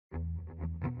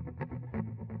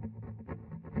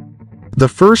The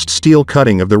first steel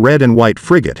cutting of the Red and White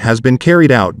Frigate has been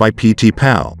carried out by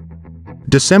PAL.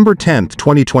 December 10,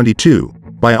 2022,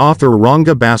 by author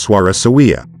Rangga Baswara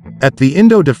Sawiyya. At the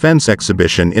Indo Defense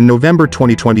exhibition in November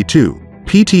 2022,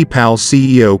 PAL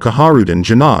CEO Kaharuddin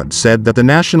Djenod said that the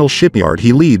national shipyard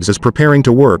he leads is preparing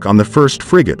to work on the first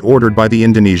frigate ordered by the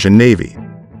Indonesian Navy.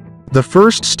 The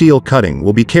first steel cutting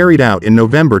will be carried out in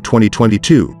November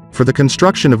 2022 for the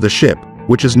construction of the ship,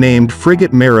 which is named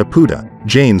Frigate Merah Putih,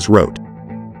 Djenod wrote.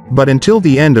 But until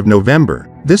the end of November,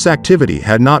 this activity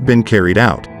had not been carried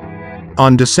out.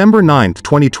 On December 9,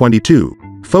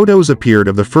 2022, photos appeared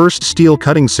of the first steel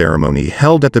cutting ceremony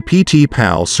held at the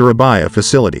PAL Surabaya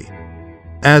facility.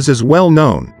 As is well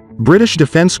known, British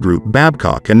Defense Group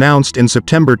Babcock announced in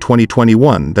September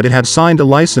 2021 that it had signed a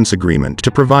license agreement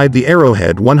to provide the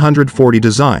Arrowhead 140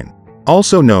 design,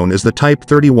 also known as the Type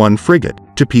 31 frigate,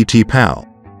 to PAL.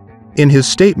 In his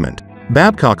statement,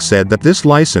 Babcock said that this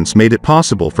license made it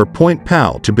possible for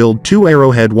PAL to build 2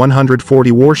 Arrowhead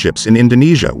 140 warships in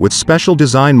Indonesia with special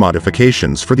design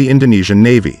modifications for the Indonesian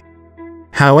Navy.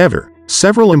 However,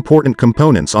 several important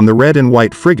components on the Red and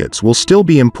White frigates will still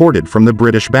be imported from the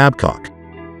British Babcock.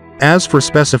 As for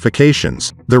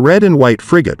specifications, the Red and White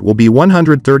frigate will be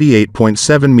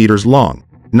 138.7 meters long,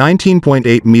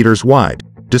 19.8 meters wide,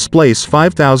 displace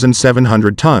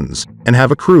 5,700 tons, and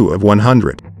have a crew of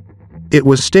 100. It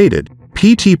was stated,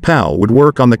 PAL would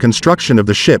work on the construction of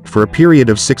the ship for a period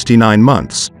of 69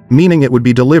 months, meaning it would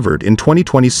be delivered in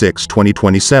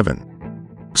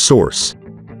 2026-2027. Source: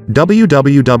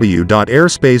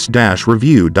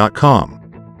 www.airspace-review.com